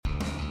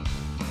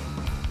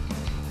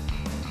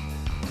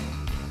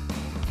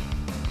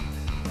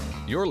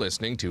You're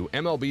listening to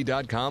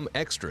MLB.com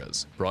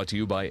Extras, brought to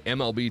you by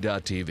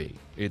MLB.tv.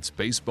 It's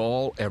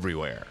baseball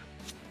everywhere.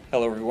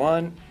 Hello,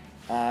 everyone.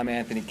 I'm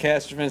Anthony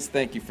Castrovins.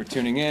 Thank you for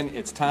tuning in.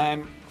 It's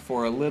time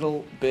for a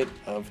little bit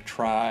of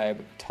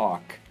Tribe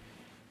Talk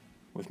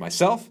with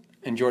myself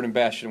and Jordan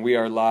Bastian. We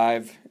are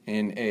live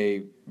in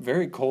a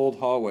very cold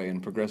hallway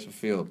in Progressive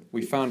Field.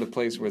 We found a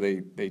place where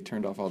they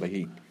turned off all the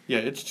heat. Yeah,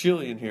 it's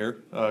chilly in here.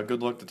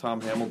 Good luck to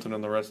Tom Hamilton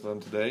and the rest of them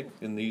today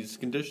in these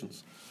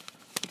conditions.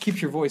 It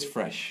keeps your voice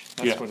fresh.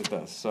 That's what it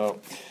does.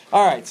 So,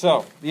 all right.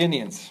 So the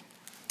Indians.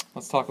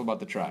 Let's talk about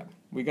the Tribe.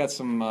 We got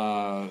some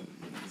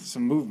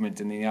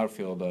movement in the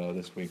outfield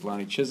this week.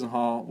 Lonnie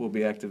Chisenhall will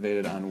be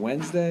activated on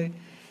Wednesday.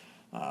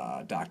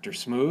 Dr.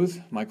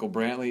 Smooth, Michael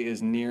Brantley,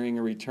 is nearing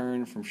a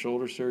return from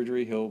shoulder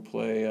surgery. He'll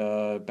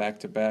play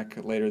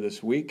back-to-back later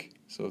this week,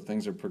 so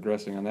things are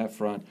progressing on that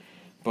front.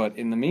 But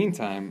in the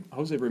meantime,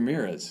 Jose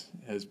Ramirez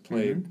has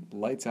played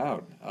lights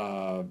out,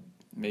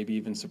 maybe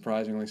even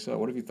surprisingly so.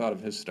 What have you thought of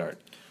his start?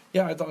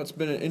 Yeah, I thought it's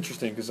been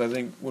interesting because I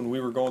think when we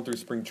were going through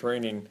spring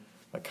training,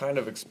 I kind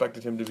of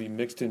expected him to be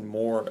mixed in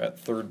more at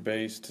third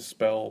base to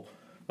spell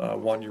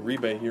Juan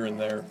Uribe here and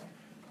there.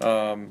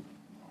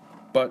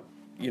 But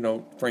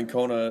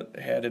Francona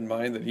had in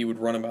mind that he would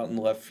run him out in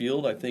left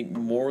field, I think,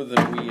 more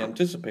than we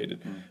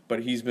anticipated.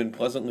 But he's been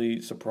pleasantly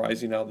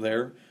surprising out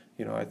there.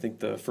 I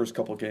think the first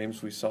couple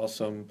games we saw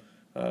some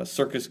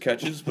circus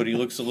catches, but he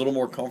looks a little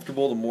more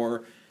comfortable the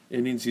more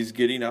innings he's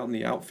getting out in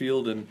the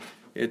outfield. And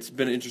it's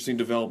been an interesting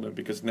development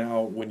because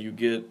now when you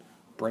get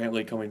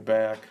Brantley coming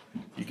back,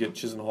 you get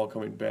Chisenhall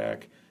coming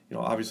back,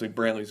 obviously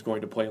Brantley's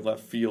going to play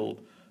left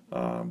field,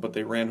 but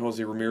they ran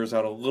Jose Ramirez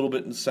out a little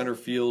bit in center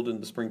field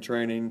in the spring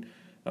training.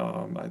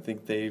 I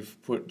think they've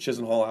put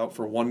Chisenhall out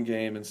for one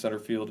game in center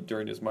field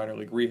during his minor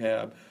league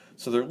rehab.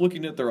 So they're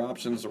looking at their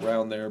options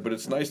around there, but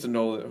it's nice to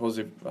know that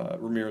Jose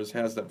Ramirez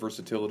has that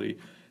versatility.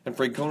 And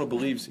Francona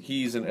believes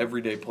he's an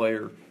everyday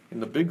player in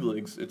the big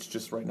leagues. It's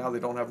just right now they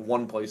don't have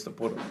one place to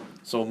put him.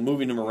 So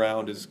moving him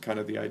around is kind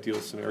of the ideal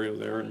scenario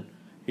there. And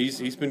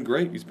he's been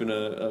great. He's been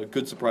a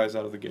good surprise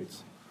out of the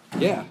gates.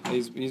 Yeah,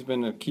 he's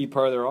been a key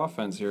part of their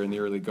offense here in the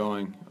early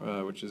going,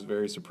 which is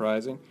very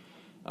surprising.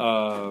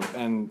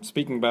 And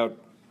speaking about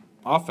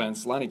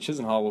offense, Lonnie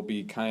Chisenhall will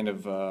be kind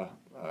of a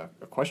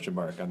question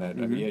mark on that.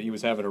 I mean, he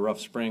was having a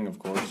rough spring, of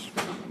course.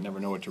 Never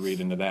know what to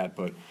read into that,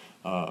 but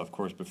of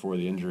course before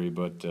the injury.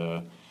 But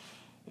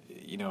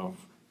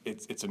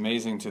it's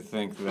amazing to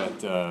think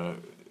that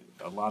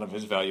a lot of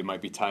his value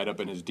might be tied up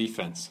in his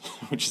defense,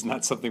 which is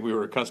not something we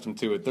were accustomed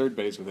to at third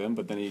base with him.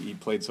 But then he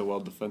played so well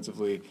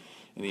defensively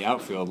in the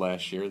outfield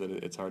last year that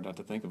it's hard not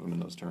to think of him in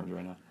those terms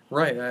right now.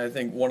 Right. I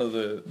think one of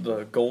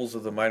the goals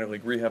of the minor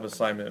league rehab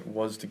assignment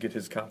was to get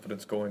his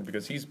confidence going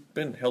because he's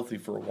been healthy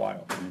for a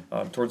while.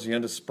 Towards the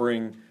end of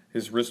spring,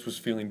 his wrist was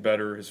feeling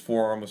better, his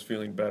forearm was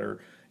feeling better.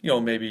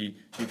 Maybe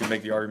you can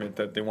make the argument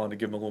that they wanted to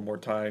give him a little more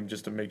time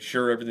just to make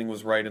sure everything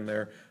was right in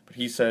there. But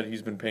he said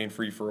he's been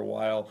pain-free for a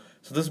while.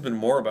 So this has been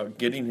more about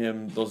getting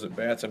him those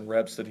at-bats and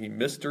reps that he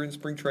missed during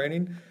spring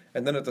training.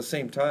 And then at the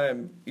same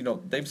time,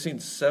 they've seen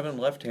 7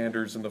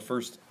 left-handers in the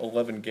first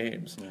 11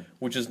 games,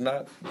 which is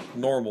not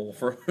normal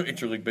for a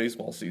Major League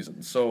Baseball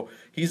season. So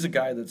he's a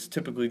guy that's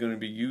typically going to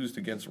be used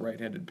against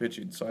right-handed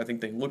pitching. So I think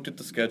they looked at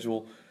the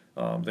schedule.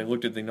 They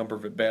looked at the number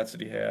of at-bats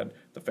that he had,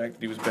 the fact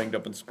that he was banged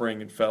up in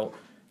spring and felt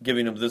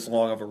giving him this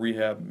long of a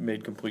rehab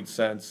made complete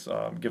sense,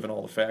 given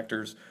all the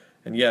factors.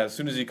 And yeah, as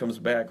soon as he comes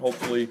back,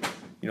 hopefully,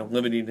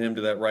 limiting him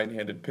to that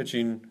right-handed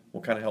pitching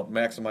will kind of help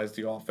maximize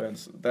the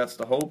offense. That's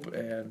the hope,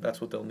 and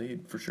that's what they'll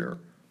need for sure.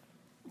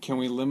 Can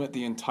we limit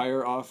the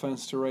entire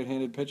offense to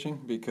right-handed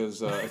pitching?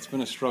 Because it's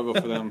been a struggle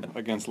for them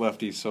against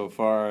lefties so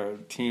far.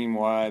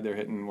 Team-wide, they're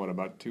hitting,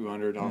 about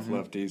 200 off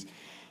lefties.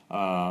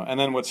 And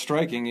then what's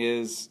striking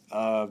is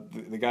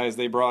the guys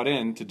they brought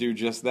in to do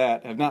just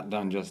that have not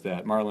done just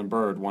that. Marlon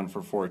Byrd, 1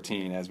 for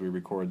 14 as we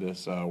record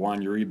this.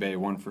 Juan Uribe,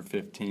 1 for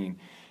 15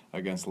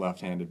 against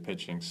left-handed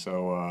pitching.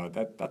 So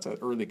that's an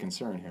early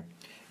concern here.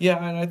 Yeah,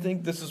 and I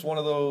think this is one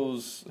of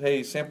those,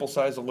 sample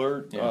size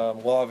alert,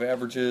 law of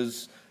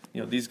averages.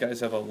 These guys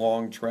have a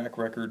long track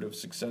record of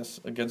success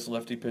against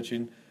lefty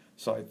pitching.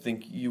 So I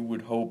think you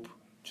would hope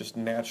just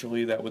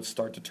naturally that would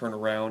start to turn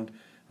around.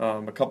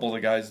 A couple of the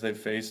guys they've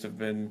faced have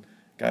been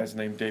guys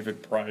named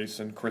David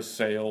Price and Chris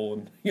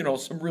Sale and,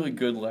 some really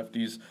good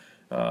lefties.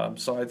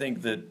 So I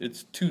think that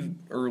it's too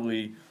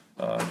early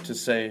to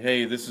say,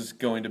 hey, this is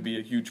going to be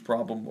a huge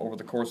problem over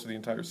the course of the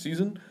entire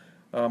season.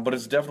 But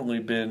it's definitely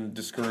been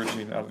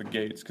discouraging out of the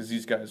gates because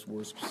these guys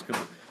were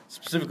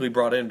specifically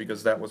brought in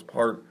because that was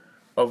part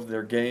of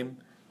their game.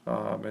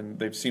 And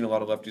they've seen a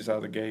lot of lefties out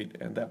of the gate,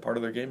 and that part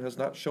of their game has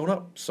not shown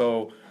up.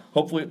 So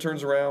hopefully it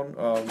turns around.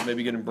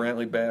 Maybe getting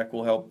Brantley back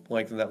will help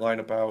lengthen that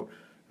lineup out.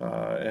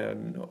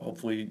 And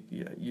hopefully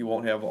you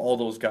won't have all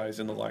those guys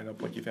in the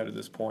lineup like you've had at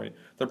this point.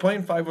 They're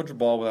playing 500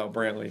 ball without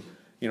Brantley.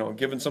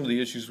 Given some of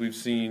the issues we've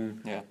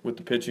seen with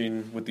the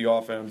pitching, with the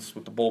offense,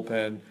 with the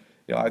bullpen,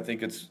 I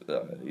think it's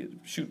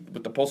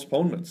with the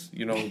postponements.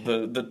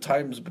 The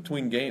times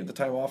between games, the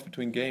time off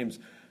between games.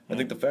 I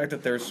think the fact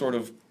that they're sort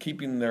of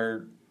keeping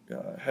their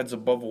heads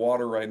above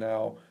water right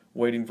now,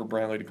 waiting for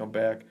Brantley to come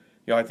back.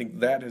 I think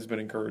that has been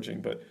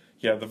encouraging. But,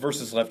 yeah, the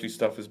versus lefty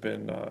stuff has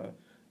been,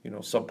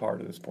 subpar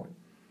to this point.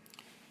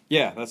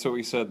 Yeah, that's what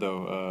we said,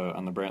 though,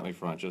 on the Brantley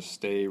front. Just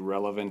stay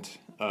relevant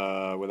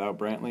without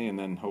Brantley, and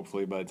then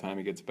hopefully by the time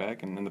he gets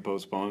back and in the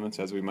postponements,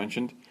 as we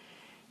mentioned,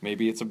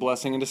 maybe it's a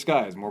blessing in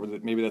disguise.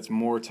 Maybe that's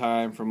more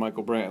time for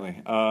Michael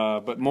Brantley.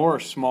 But more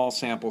small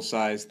sample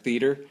size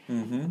theater.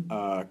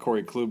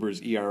 Corey Kluber's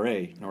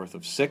ERA north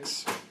of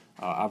 6.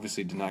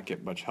 Obviously did not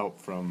get much help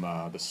from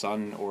the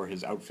Sun or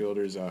his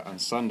outfielders on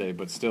Sunday,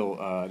 but still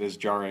it is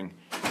jarring.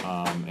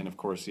 And, of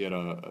course, he had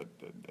a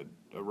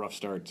rough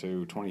start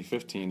to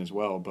 2015 as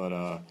well.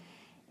 But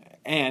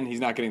and he's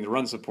not getting the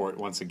run support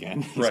once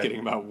again. He's getting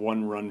about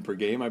 1 run per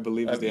game, I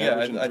believe, is the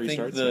average in 3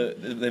 starts. I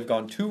think they've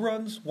gone 2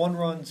 runs, 1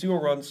 run,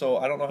 0 runs, so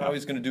I don't know how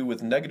he's going to do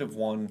with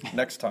 -1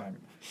 next time.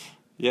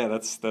 Yeah,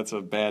 that's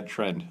a bad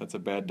trend. That's a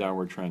bad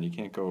downward trend. You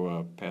can't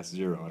go past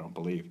 0, I don't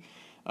believe.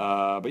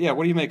 But, yeah,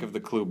 what do you make of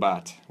the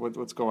Klubat?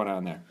 What's going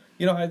on there?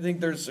 I think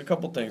there's a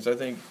couple things. I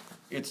think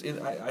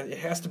it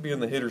has to be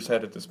in the hitter's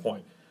head at this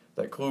point,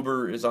 that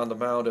Kluber is on the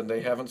mound and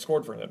they haven't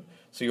scored for him.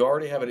 So you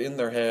already have it in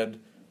their head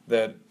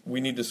that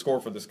we need to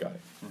score for this guy.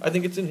 I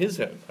think it's in his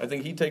head. I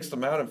think he takes the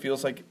mound and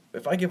feels like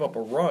if I give up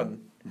a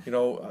run,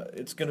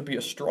 it's going to be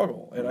a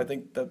struggle. And I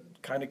think that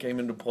kind of came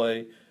into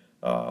play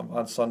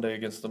on Sunday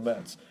against the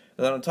Mets.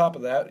 And then on top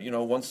of that,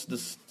 once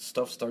this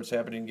stuff starts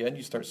happening again,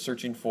 you start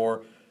searching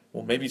for,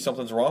 well, maybe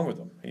something's wrong with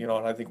him. And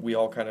I think we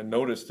all kind of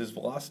noticed his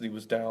velocity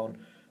was down,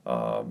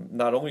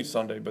 not only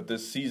Sunday, but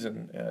this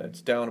season.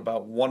 It's down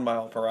about 1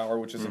 mile per hour,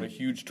 which isn't a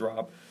huge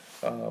drop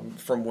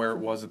from where it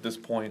was at this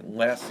point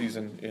last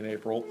season in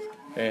April,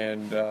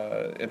 and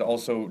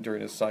also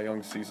during his Cy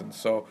Young season.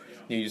 So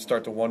you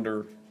start to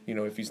wonder,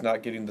 if he's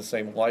not getting the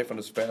same life on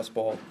his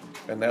fastball,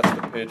 and that's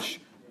the pitch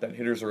that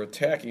hitters are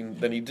attacking,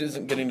 then he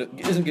isn't getting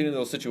to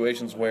those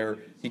situations where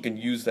he can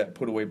use that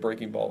put-away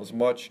breaking ball as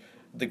much.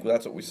 I think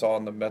that's what we saw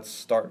in the Mets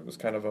start. It was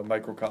kind of a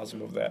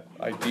microcosm of that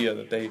idea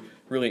that they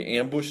really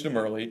ambushed him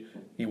early.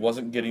 He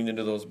wasn't getting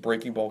into those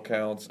breaking ball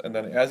counts. And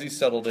then as he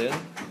settled in,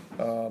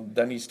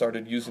 then he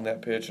started using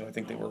that pitch. And I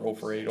think they were 0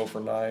 for 8, 0 for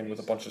 9 with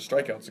a bunch of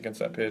strikeouts against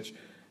that pitch.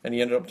 And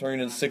he ended up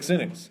turning in 6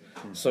 innings.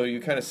 So you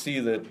kind of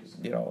see that,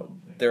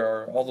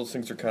 all those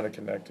things are kind of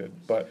connected.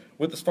 But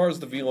as far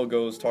as the velo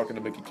goes, talking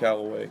to Mickey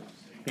Callaway,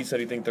 he said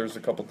he thinks there's a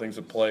couple things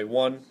at play.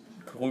 One,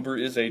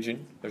 Kluber is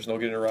aging. There's no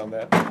getting around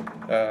that.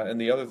 And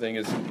the other thing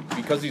is,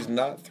 because he's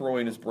not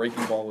throwing his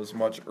breaking ball as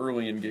much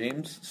early in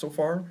games so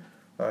far,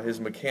 his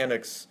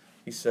mechanics,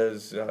 he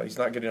says, he's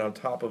not getting on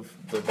top of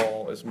the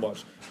ball as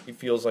much. He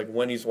feels like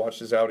when he's watched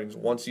his outings,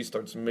 once he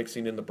starts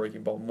mixing in the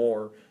breaking ball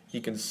more, he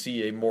can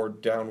see a more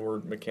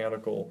downward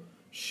mechanical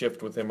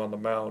shift with him on the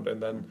mound,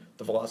 and then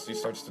the velocity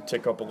starts to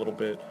tick up a little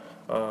bit.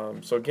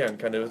 So again,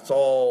 kind of it's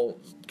all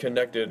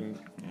connected. And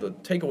the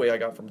takeaway I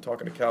got from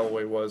talking to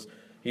Callaway was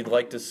he'd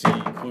like to see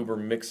Kluber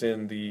mix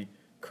in the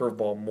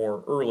curveball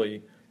more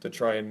early to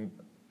try and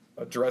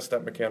address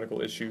that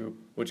mechanical issue,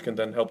 which can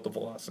then help the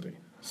velocity.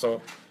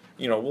 So,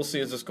 we'll see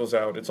as this goes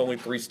out. It's only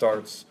 3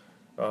 starts,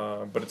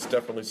 but it's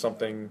definitely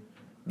something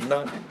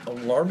not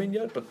alarming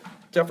yet, but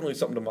definitely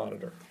something to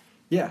monitor.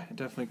 Yeah, it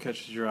definitely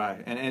catches your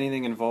eye. And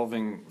anything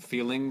involving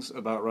feelings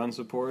about run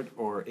support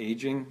or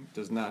aging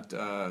does not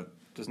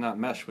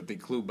mesh with the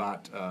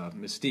Klubat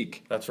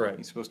mystique. That's right.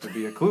 He's supposed to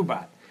be a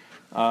Klubat.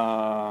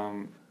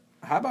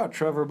 How about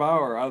Trevor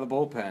Bauer out of the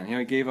bullpen?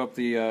 He gave up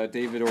the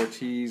David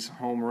Ortiz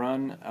home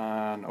run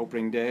on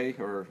opening day,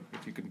 or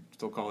if you can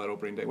still call that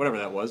opening day, whatever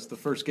that was, the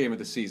first game of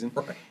the season.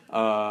 Right.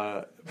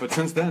 But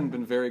since then,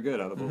 been very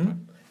good out of the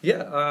bullpen.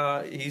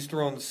 Yeah, he's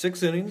thrown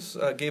 6 innings,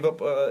 gave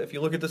up, if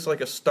you look at this like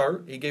a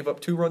start, he gave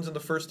up 2 runs in the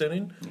first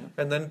inning,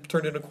 and then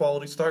turned in a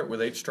quality start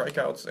with 8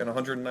 strikeouts and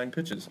 109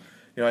 pitches.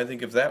 I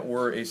think if that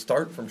were a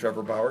start from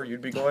Trevor Bauer,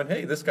 you'd be going,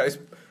 hey, this guy's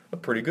a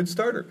pretty good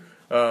starter.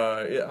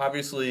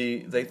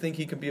 Obviously, they think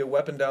he can be a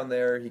weapon down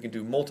there. He can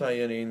do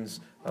multi-innings.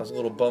 I was a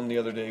little bummed the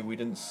other day we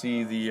didn't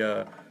see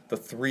the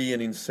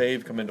 3-inning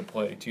save come into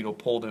play. Tito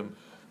pulled him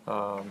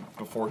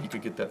before he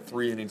could get that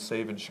 3-inning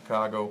save in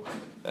Chicago.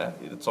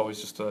 It's always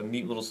just a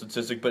neat little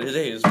statistic. But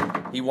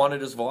he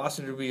wanted his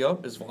velocity to be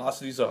up. His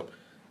velocity's up.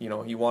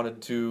 He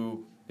wanted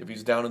to, if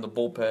he's down in the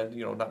bullpen,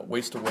 not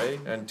waste away.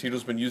 And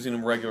Tito's been using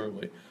him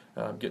regularly,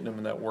 getting him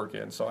in that work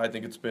in. So I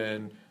think it's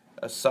been,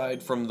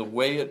 aside from the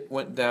way it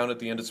went down at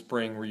the end of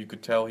spring where you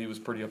could tell he was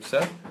pretty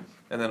upset,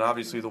 and then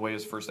obviously the way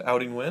his first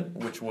outing went,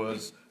 which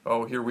was,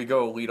 oh, here we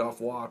go, leadoff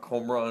walk,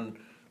 home run,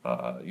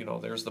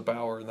 there's the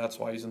Bauer, and that's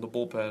why he's in the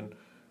bullpen.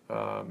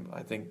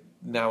 I think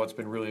now it's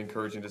been really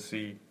encouraging to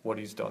see what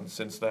he's done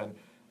since then.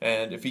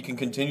 And if he can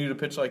continue to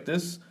pitch like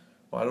this,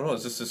 well, I don't know,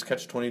 is this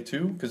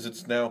catch-22? Because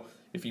it's now,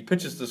 if he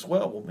pitches this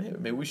well,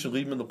 maybe we should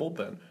leave him in the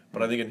bullpen.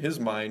 But I think in his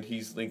mind,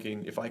 he's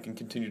thinking, if I can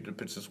continue to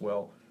pitch this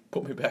well,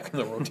 put me back in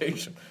the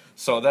rotation.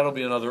 So that'll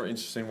be another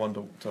interesting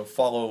one to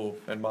follow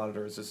and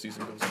monitor as this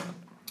season goes on.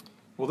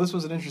 Well, this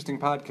was an interesting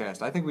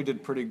podcast. I think we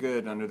did pretty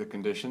good under the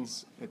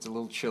conditions. It's a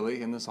little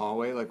chilly in this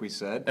hallway, like we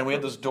said. And we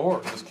had this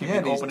door just keep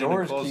opening these doors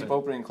and closing. keep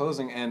opening and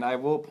closing. And I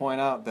will point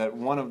out that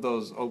one of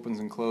those opens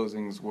and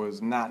closings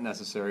was not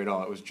necessary at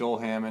all. It was Joel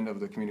Hammond of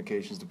the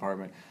communications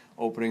department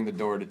opening the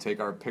door to take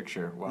our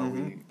picture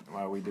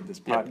while we did this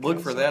podcast. Yeah, look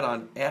for that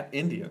on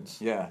 @Indians.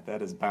 Yeah,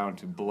 that is bound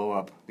to blow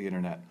up the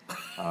internet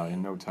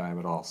in no time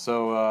at all.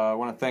 So I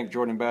want to thank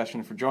Jordan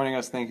Bastian for joining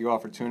us. Thank you all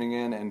for tuning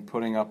in and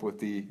putting up with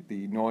the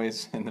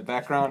noise in the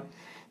background.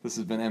 This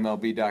has been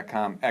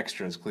MLB.com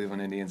Extras,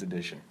 Cleveland Indians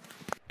edition.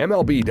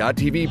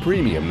 MLB.TV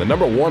Premium, the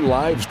 #1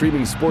 live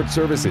streaming sports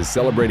service, is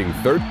celebrating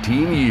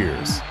 13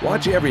 years.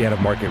 Watch every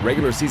out-of-market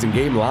regular season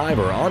game live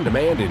or on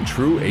demand in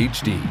true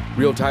HD.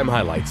 Real-time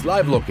highlights,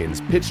 live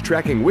look-ins, pitch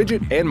tracking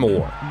widget, and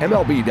more.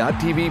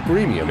 MLB.TV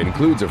Premium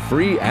includes a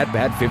free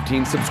At-Bat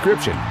 15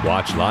 subscription.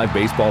 Watch live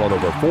baseball on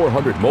over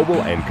 400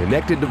 mobile and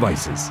connected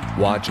devices.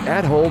 Watch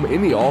at home,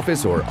 in the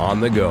office, or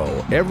on the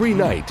go, every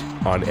night,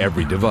 on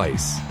every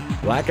device.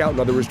 Blackout and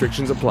other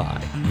restrictions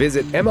apply.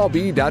 Visit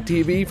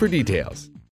MLB.TV for details.